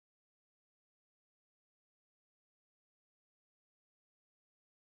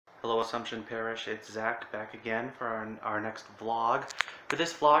Hello Assumption Parish, it's Zach back again for our next vlog. For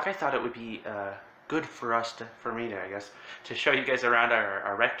this vlog I thought it would be good for me to show you guys around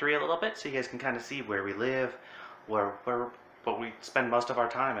our rectory a little bit so you guys can kind of see where we live, what we spend most of our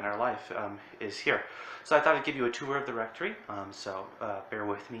time in our life is here. So I thought I'd give you a tour of the rectory, so bear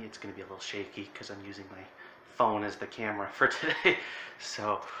with me, it's going to be a little shaky because I'm using my phone as the camera for today.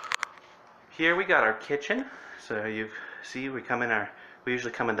 So here we got our kitchen. So you see we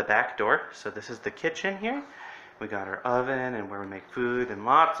usually come in the back door. So this is the kitchen here. We got our oven and where we make food and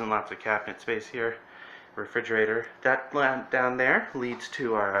lots of cabinet space here. Refrigerator. That down there leads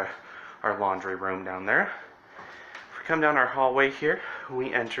to our laundry room down there. If we come down our hallway here,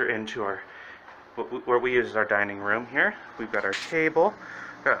 we enter into where we use as our dining room here. We've got our table,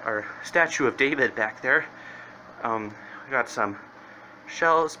 got our statue of David back there. We got some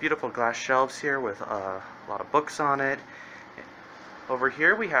shelves, beautiful glass shelves here with a lot of books on it. Over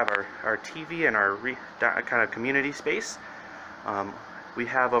here we have our TV and our kind of community space. We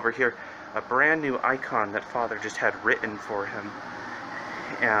have over here a brand new icon that Father just had written for him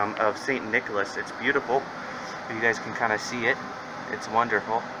of St. Nicholas. It's beautiful. You guys can kind of see it. It's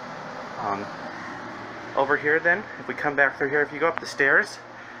wonderful. Over here then, if we come back through here, if you go up the stairs,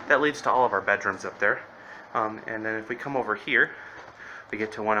 that leads to all of our bedrooms up there. And then if we come over here, we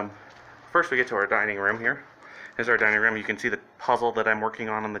get to first we get to our dining room here. Here's our dining room. You can see the puzzle that I'm working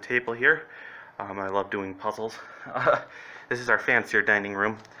on the table here. I love doing puzzles. This is our fancier dining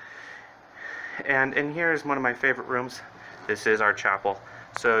room. And in here is one of my favorite rooms. This is our chapel.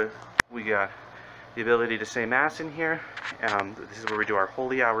 So we got the ability to say Mass in here. This is where we do our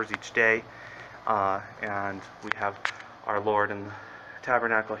holy hours each day. And we have our Lord in the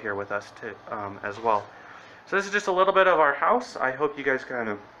tabernacle here with us too, as well. So this is just a little bit of our house. I hope you guys kind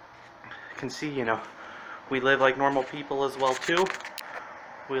of can see, we live like normal people as well too.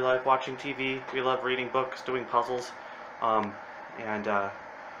 We like watching TV, we love reading books, doing puzzles, and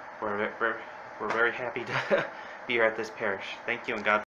we're very happy to be here at this parish. Thank you and God